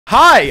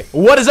Hi,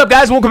 what is up,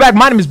 guys? Welcome back.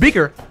 My name is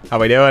Beaker. How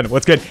we doing?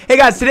 What's good? Hey,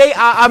 guys, today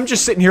I'm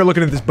just sitting here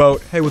looking at this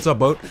boat. Hey, what's up,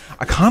 boat?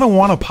 I kind of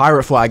want a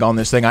pirate flag on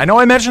this thing. I know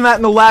I mentioned that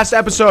in the last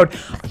episode.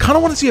 I kind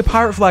of want to see a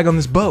pirate flag on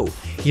this boat.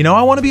 You know,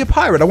 I want to be a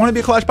pirate. I want to be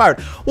a Clash pirate.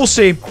 We'll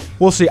see.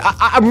 We'll see.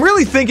 I'm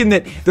really thinking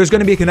that there's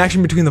going to be a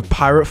connection between the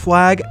pirate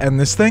flag and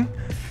this thing.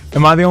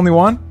 Am I the only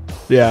one?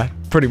 Yeah.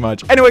 Pretty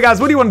much. Anyway, guys,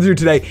 what do you want to do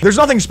today? There's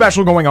nothing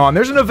special going on.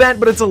 There's an event,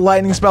 but it's a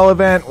lightning spell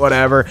event,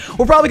 whatever.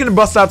 We're probably going to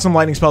bust out some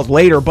lightning spells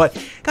later, but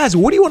guys,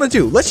 what do you want to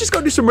do? Let's just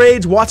go do some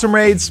raids, watch some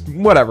raids,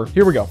 whatever.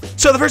 Here we go.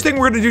 So the first thing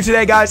we're going to do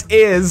today, guys,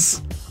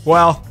 is,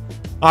 well,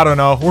 I don't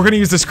know. We're going to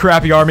use this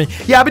crappy army.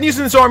 Yeah, I've been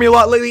using this army a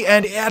lot lately,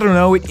 and I don't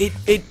know,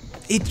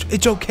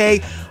 it's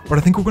okay, but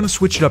I think we're going to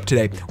switch it up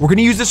today. We're going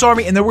to use this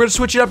army, and then we're going to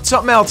switch it up to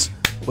something else.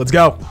 Let's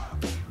go.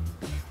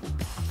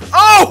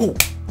 Oh!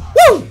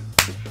 Woo!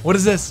 What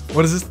is this?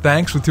 What is this?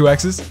 Thanks with 2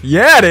 X's?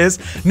 Yeah, it is.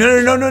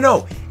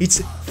 No. It's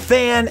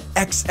Fan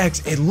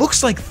XX. It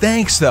looks like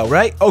thanks, though,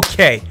 right?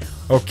 Okay.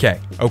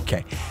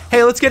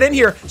 Hey, let's get in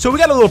here. So we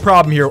got a little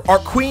problem here. Our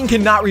queen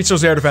cannot reach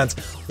those air defense.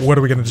 What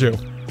are we gonna do?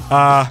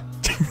 I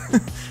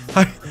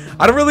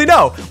don't really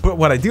know. But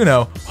what I do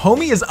know,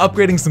 homie is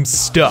upgrading some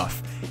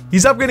stuff.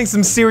 He's upgrading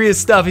some serious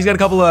stuff. He's got a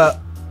couple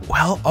of...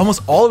 well,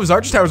 almost all of his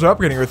archer towers are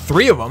upgrading, or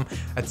 3 of them.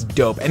 That's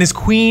dope. And his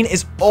queen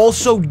is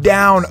also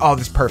down. Oh,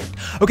 this is perfect.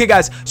 Okay,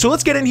 guys, so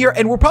let's get in here,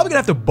 and we're probably gonna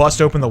have to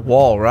bust open the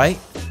wall, right?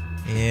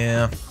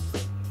 Yeah.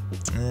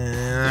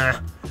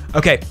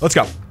 Okay, let's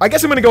go. I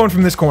guess I'm gonna go in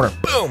from this corner.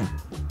 Boom.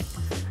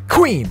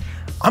 Queen.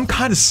 I'm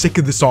kind of sick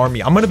of this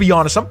army. I'm gonna be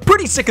honest. I'm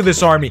pretty sick of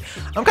this army.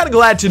 I'm kind of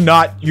glad to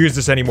not use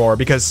this anymore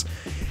because,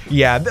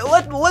 yeah,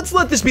 let's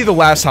let this be the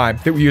last time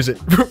that we use it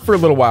for a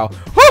little while.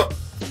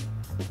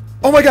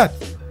 Oh my god.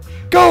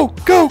 Go!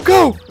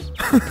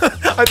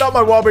 I thought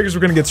my wall breakers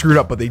were gonna get screwed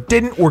up, but they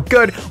didn't. We're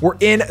good. We're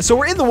in. So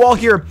we're in the wall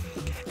here.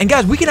 And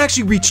guys, we can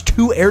actually reach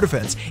 2 air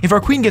defense. If our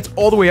queen gets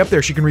all the way up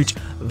there, she can reach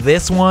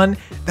this one.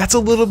 That's a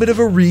little bit of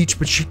a reach,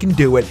 but she can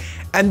do it.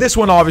 And this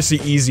one, obviously,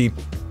 easy.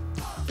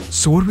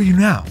 So what do we do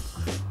now?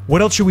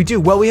 What else should we do?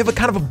 Well, we have a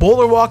kind of a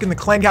boulder walk in the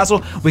clan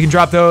castle. We can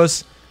drop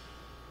those.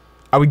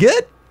 Are we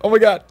good? Oh my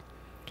god.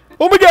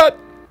 Oh my god.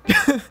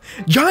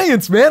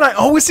 Giants, man. I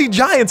always see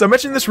giants. I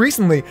mentioned this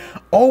recently.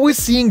 Always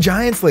seeing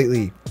giants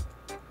lately.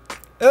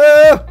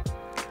 Oh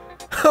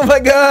my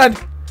god.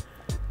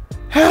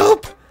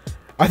 Help.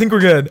 I think we're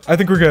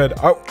good.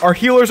 Our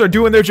healers are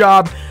doing their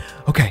job.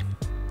 Okay.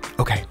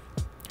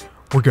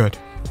 We're good.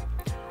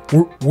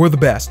 We're the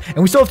best. And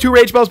we still have 2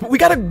 rage spells, but we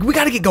gotta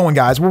get going,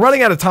 guys. We're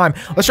running out of time.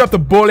 Let's drop the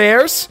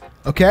boulevards.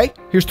 Okay.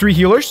 Here's 3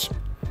 healers.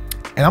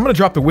 And I'm gonna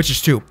drop the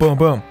witches too. Boom,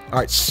 boom.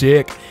 Alright,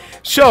 sick.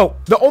 So,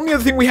 the only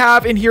other thing we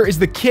have in here is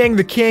the king.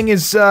 The king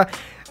is, I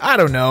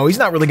don't know. He's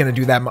not really going to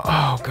do that much.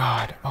 Oh,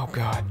 God.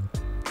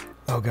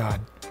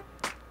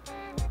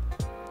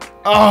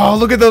 Oh,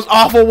 look at those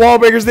awful wall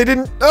breakers. They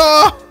didn't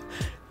work.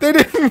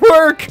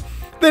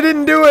 They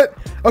didn't do it.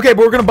 Okay, but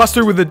we're going to bust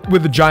through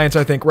with the giants,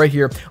 I think, right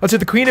here. Let's hit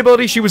the queen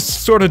ability. She was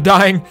sort of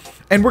dying.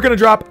 And we're going to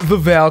drop the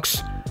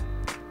Valks,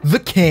 the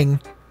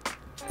king,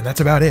 and that's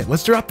about it.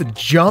 Let's drop the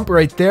jump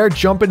right there.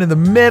 Jump into the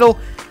middle.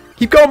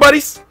 Keep going,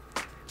 buddies.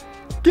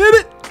 Get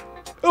it!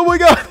 Oh my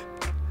god!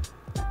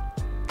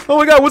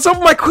 What's up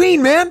with my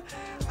queen, man?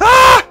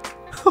 Ah!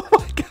 Oh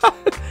my god!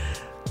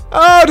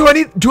 Oh,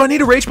 do I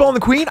need a rage ball on the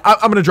queen?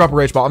 I'm gonna drop a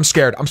rage ball. I'm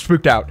scared. I'm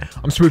spooked out.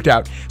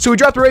 So we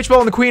dropped the rage ball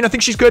on the queen. I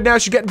think she's good now.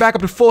 She's getting back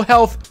up to full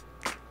health.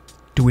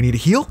 Do we need a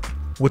heal?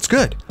 What's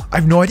good? I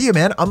have no idea,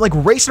 man. I'm like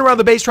racing around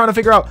the base trying to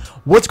figure out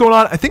what's going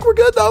on. I think we're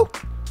good though.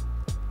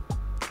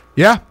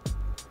 Yeah,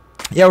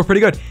 we're pretty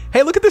good.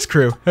 Hey, look at this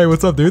crew. Hey,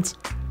 what's up, dudes?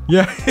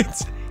 Yeah,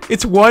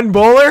 it's 1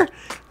 bowler?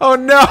 Oh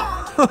no!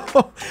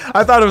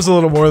 I thought it was a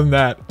little more than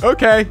that.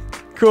 Okay,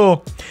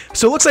 cool.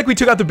 So it looks like we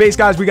took out the base,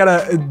 guys. We got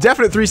a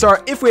definite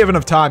 3-star if we have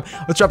enough time.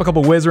 Let's drop a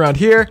couple whiz around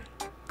here.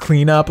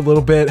 Clean up a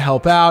little bit,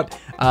 help out.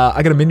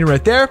 I got a minion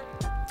right there.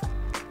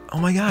 Oh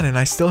my god, and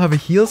I still have a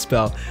heal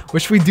spell.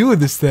 What should we do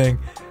with this thing?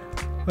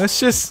 Let's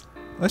just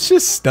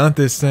stunt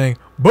this thing.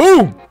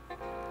 Boom!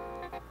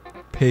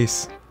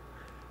 Peace,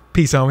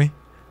 homie.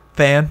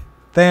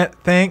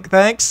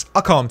 Thanks.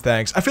 I'll call him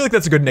Thanks. I feel like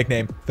that's a good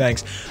nickname.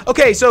 Thanks.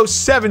 Okay, so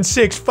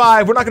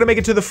 765. We're not gonna make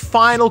it to the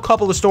final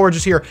couple of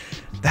storages here.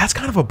 That's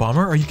kind of a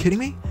bummer. Are you kidding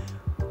me?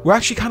 We're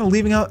actually kind of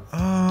leaving out.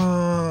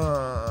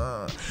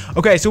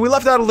 Okay, so we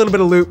left out a little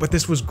bit of loot, but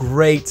this was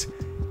great.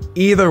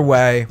 Either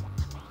way,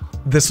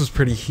 this was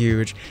pretty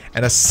huge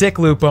and a sick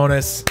loot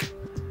bonus.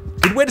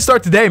 Good way to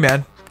start the day,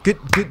 man.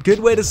 Good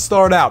way to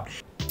start out.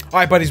 All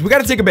right, buddies, we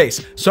got to take a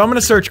base. So I'm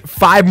gonna search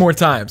 5 more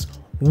times.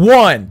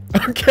 1.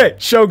 Okay,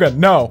 Shogun,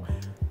 no.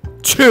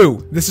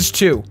 2. This is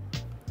 2.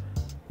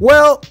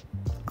 Well,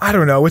 I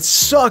don't know. It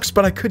sucks,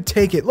 but I could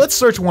take it. Let's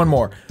search 1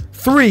 more.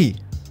 3.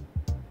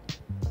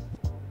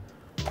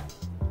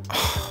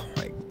 Oh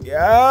my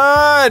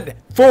god.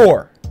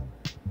 4.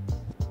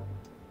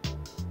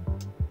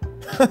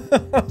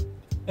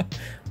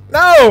 No.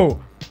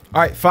 All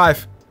right,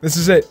 5. This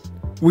is it.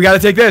 We got to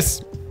take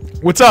this.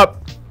 What's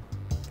up,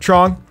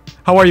 Trong?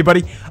 How are you,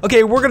 buddy?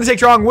 Okay, we're gonna take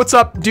Strong. What's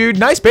up, dude?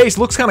 Nice base.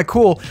 Looks kind of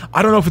cool.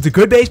 I don't know if it's a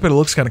good base, but it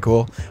looks kind of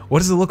cool. What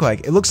does it look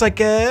like? It looks like,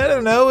 I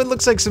don't know. It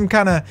looks like some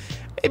kind of,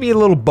 maybe a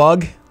little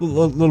bug.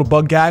 Little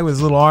bug guy with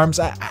his little arms.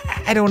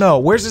 I don't know.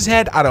 Where's his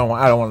head? I don't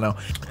want to know.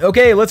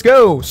 Okay, let's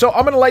go. So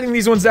I'm gonna lighten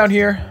these ones down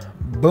here.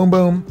 Boom,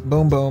 boom,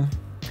 boom, boom.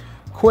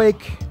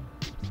 Quake.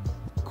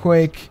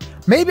 Quake.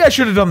 Maybe I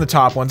should have done the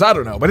top ones. I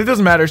don't know, but it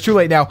doesn't matter. It's too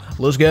late now.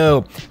 Let's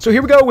go. So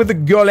here we go with the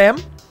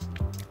golem.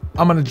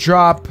 I'm gonna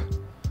drop.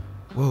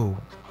 Whoa,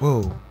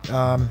 whoa.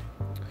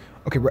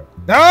 Okay.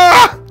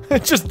 Ah!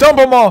 Just dump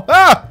them all.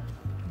 Ah!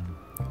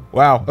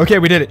 Wow. Okay,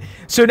 we did it.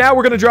 So now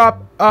we're gonna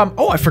drop.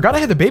 Oh, I forgot I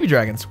had the baby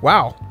dragons.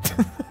 Wow.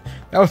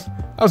 that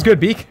was good,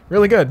 Beak.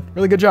 Really good.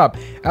 Really good job.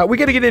 We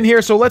gotta get in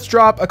here. So let's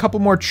drop a couple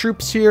more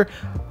troops here.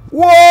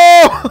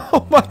 Whoa!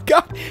 Oh my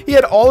God. He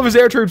had all of his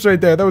air troops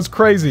right there. That was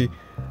crazy.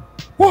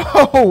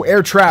 Whoa!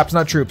 Air traps,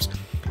 not troops.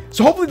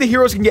 So hopefully the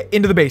heroes can get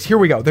into the base. Here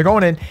we go. They're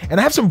going in. And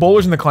I have some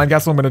bowlers in the clan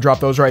castle. I'm going to drop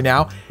those right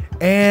now.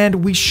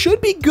 And we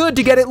should be good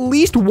to get at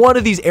least one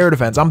of these air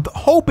defense. I'm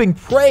hoping,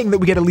 praying that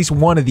we get at least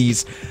one of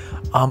these.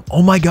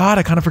 Oh my God.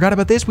 I kind of forgot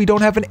about this. We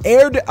don't have an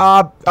air...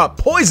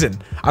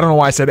 poison. I don't know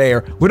why I said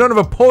air. We don't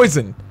have a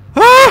poison.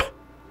 Ah!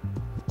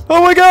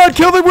 Oh my God.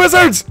 Kill the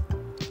wizards.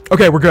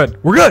 Okay, we're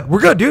good. We're good.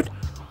 We're good, dude.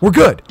 We're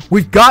good.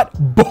 We've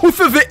got both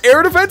of the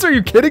air defense. Are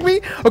you kidding me?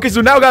 Okay, so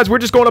now, guys, we're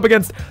just going up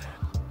against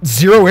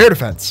 0 air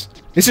defense.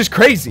 This is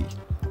crazy.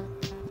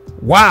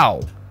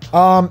 Wow.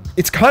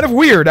 It's kind of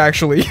weird,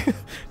 actually.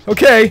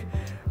 Okay.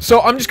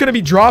 So I'm just going to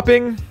be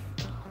dropping...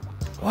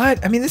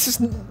 What? I mean, this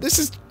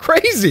is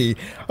crazy.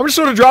 I'm just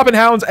sort of dropping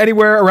hounds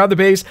anywhere around the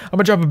base. I'm going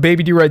to drop a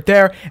baby D right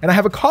there. And I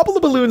have a couple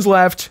of balloons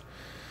left.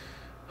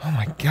 Oh,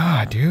 my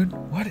God, dude.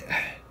 What?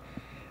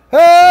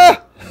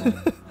 Ah!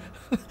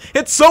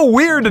 It's so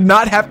weird to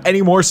not have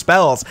any more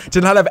spells, to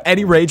not have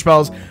any rage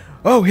spells.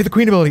 Oh, hit the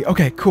queen ability.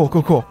 Okay, cool,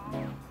 cool, cool.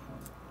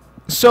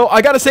 So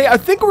I gotta say, I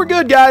think we're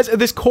good, guys.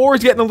 This core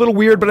is getting a little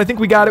weird, but I think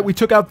we got it. We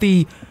took out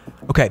the...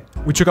 Okay,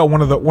 we took out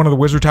one of the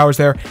wizard towers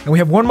there, and we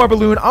have one more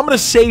balloon. I'm gonna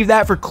save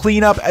that for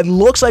cleanup. It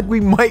looks like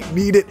we might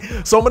need it,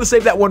 so I'm gonna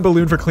save that one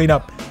balloon for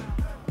cleanup.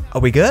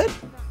 Are we good?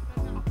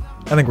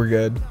 I think we're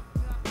good.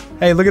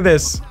 Hey, look at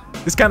this.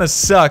 This kind of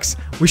sucks.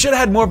 We should have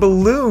had more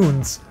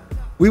balloons.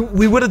 We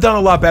would have done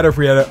a lot better if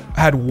we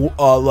had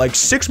like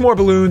 6 more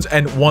balloons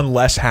and 1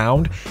 less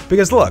hound.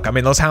 Because look, I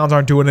mean, those hounds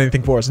aren't doing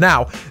anything for us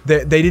now.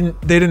 They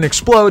didn't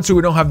explode, so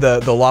we don't have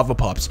the lava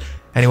pups.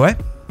 Anyway,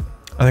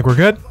 I think we're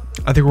good.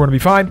 I think we're gonna be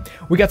fine.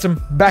 We got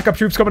some backup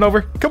troops coming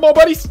over. Come on,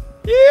 buddies.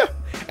 Yeah.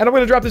 And I'm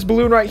gonna drop this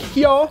balloon right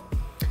here. All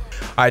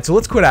right, so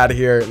let's quit out of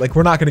here. Like,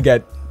 we're not gonna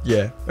get...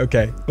 Yeah,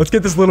 okay. Let's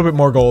get this little bit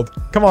more gold.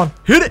 Come on,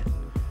 hit it.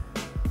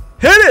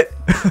 Hit it!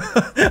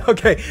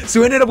 Okay, so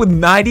we ended up with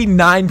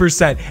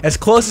 99%, as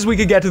close as we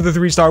could get to the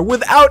 3-star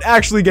without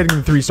actually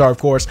getting the 3-star, of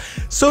course.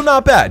 So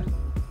not bad.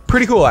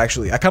 Pretty cool,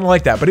 actually. I kind of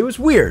like that, but it was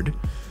weird.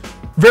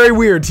 Very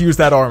weird to use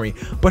that army.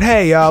 But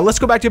hey, let's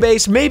go back to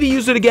base. Maybe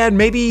use it again.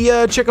 Maybe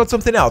check out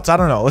something else. I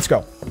don't know. Let's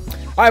go.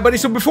 All right, buddy.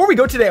 So before we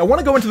go today, I want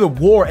to go into the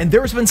war, and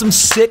there has been some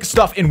sick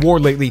stuff in war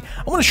lately.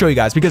 I want to show you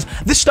guys because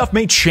this stuff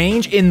may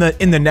change in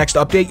the next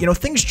update. You know,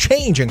 things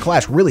change in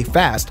Clash really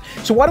fast.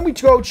 So why don't we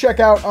go check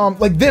out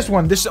like this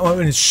one? This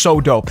one is so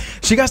dope.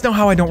 So you guys know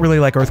how I don't really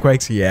like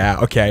earthquakes? Yeah,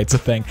 okay, it's a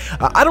thing.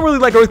 I don't really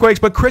like earthquakes,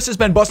 but Chris has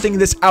been busting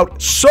this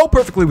out so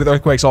perfectly with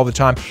earthquakes all the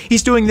time.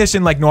 He's doing this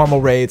in like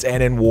normal raids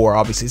and in war,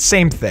 obviously.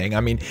 Same thing.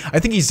 I mean, I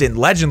think he's in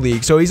Legend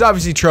League, so he's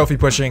obviously trophy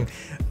pushing.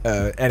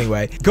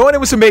 Anyway, going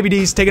in with some baby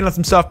Ds, taking out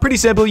some stuff. Pretty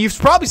simple. You've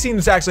probably seen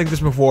attacks like this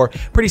before.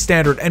 Pretty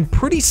standard and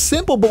pretty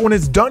simple, but when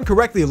it's done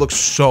correctly, it looks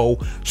so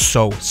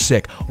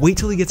sick. Wait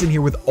till he gets in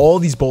here with all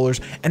these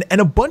bowlers and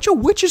a bunch of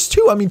witches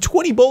too. I mean,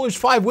 20 bowlers,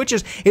 5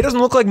 witches. It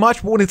doesn't look like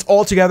much, but when it's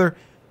all together,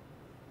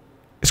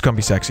 it's gonna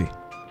be sexy.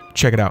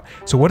 Check it out.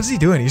 So what is he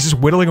doing? He's just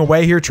whittling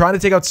away here, trying to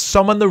take out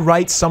some on the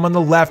right, some on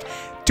the left.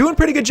 Doing a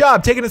pretty good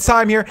job, taking his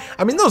time here.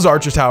 I mean, those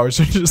archer towers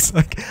are just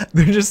like,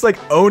 they're just like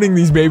owning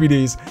these baby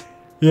Ds.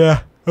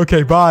 Yeah.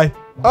 Okay, bye.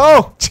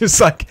 Oh, just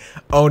like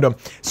owned him.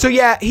 So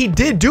yeah, he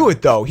did do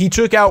it though. He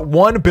took out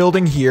one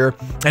building here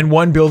and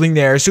one building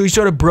there. So he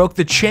sort of broke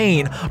the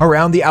chain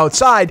around the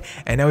outside.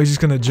 And now he's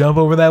just gonna jump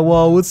over that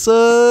wall. What's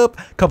up?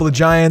 Couple of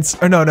giants.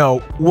 Or no.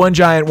 One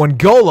giant, one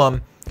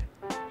golem.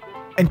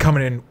 And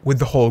coming in with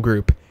the whole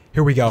group.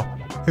 Here we go.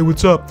 Hey,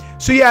 what's up?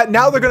 So yeah,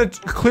 now they're gonna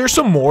clear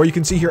some more, you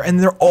can see here, and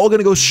they're all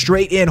gonna go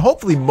straight in.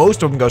 Hopefully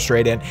most of them go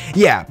straight in.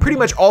 Yeah, pretty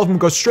much all of them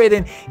go straight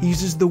in. He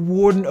uses the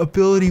Warden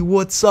ability.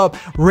 What's up?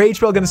 Rage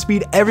Spell gonna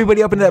speed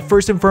everybody up into that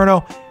first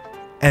Inferno,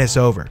 and it's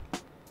over.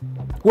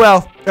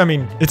 Well, I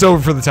mean, it's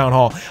over for the Town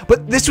Hall.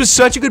 But this was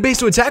such a good base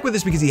to attack with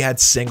this because he had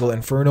single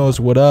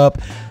Infernos. What up?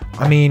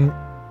 I mean,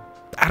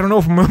 I don't know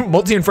if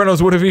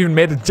multi-Infernos would have even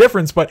made a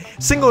difference, but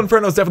single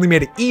Infernos definitely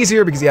made it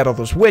easier because he had all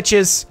those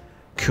witches.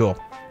 Cool.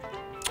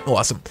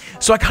 Awesome.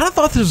 So I kind of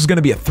thought this was going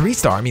to be a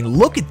 3-star. I mean,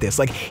 look at this.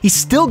 Like, he's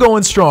still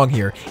going strong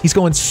here. He's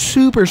going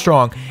super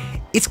strong.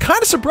 It's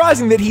kind of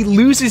surprising that he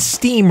loses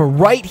steam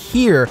right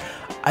here.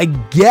 I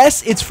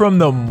guess it's from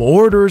the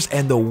mortars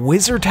and the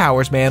wizard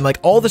towers, man. Like,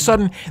 all of a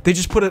sudden, they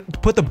just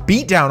put the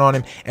beat down on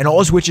him, and all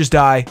his witches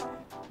die.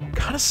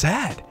 Kind of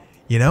sad,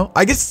 you know?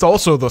 I guess it's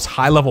also those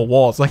high-level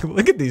walls. Like,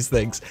 look at these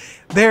things.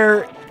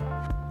 They're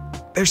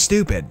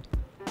stupid.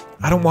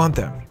 I don't want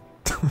them.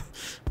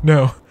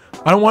 No.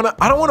 I don't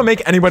want to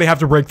make anybody have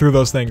to break through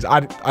those things. I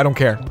don't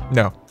care.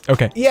 No.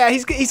 Okay. Yeah,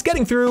 he's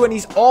getting through, and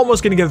he's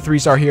almost going to get a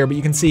 3-star here, but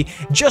you can see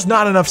just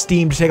not enough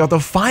steam to take out the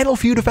final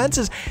few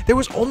defenses. There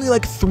was only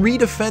like 3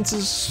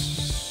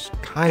 defenses,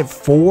 kind of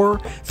 4,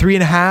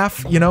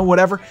 3.5, you know,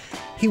 whatever.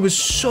 He was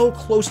so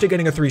close to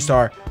getting a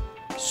 3-star.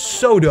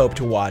 So dope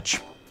to watch.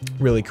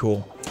 Really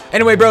cool.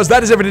 Anyway, bros,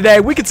 that is it for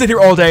today. We could sit here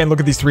all day and look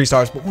at these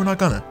 3-stars, but we're not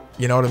gonna.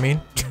 You know what I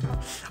mean?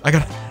 I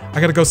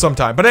gotta go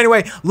sometime. But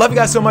anyway, love you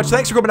guys so much.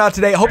 Thanks for coming out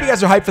today. I hope you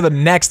guys are hyped for the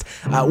next,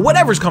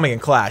 whatever's coming in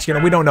Clash. You know,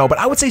 we don't know. But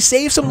I would say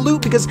save some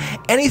loot, because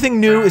anything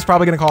new is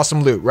probably going to cost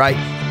some loot, right?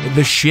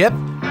 The ship,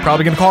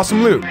 probably going to cost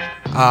some loot.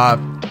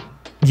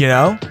 You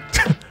know?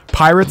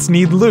 Pirates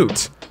need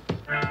loot.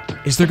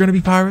 Is there going to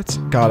be pirates?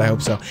 God, I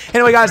hope so.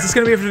 Anyway, guys, that's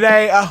going to be it for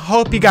today. I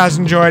hope you guys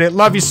enjoyed it.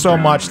 Love you so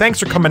much. Thanks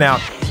for coming out.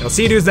 And I'll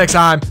see you dudes next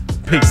time.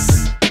 Peace.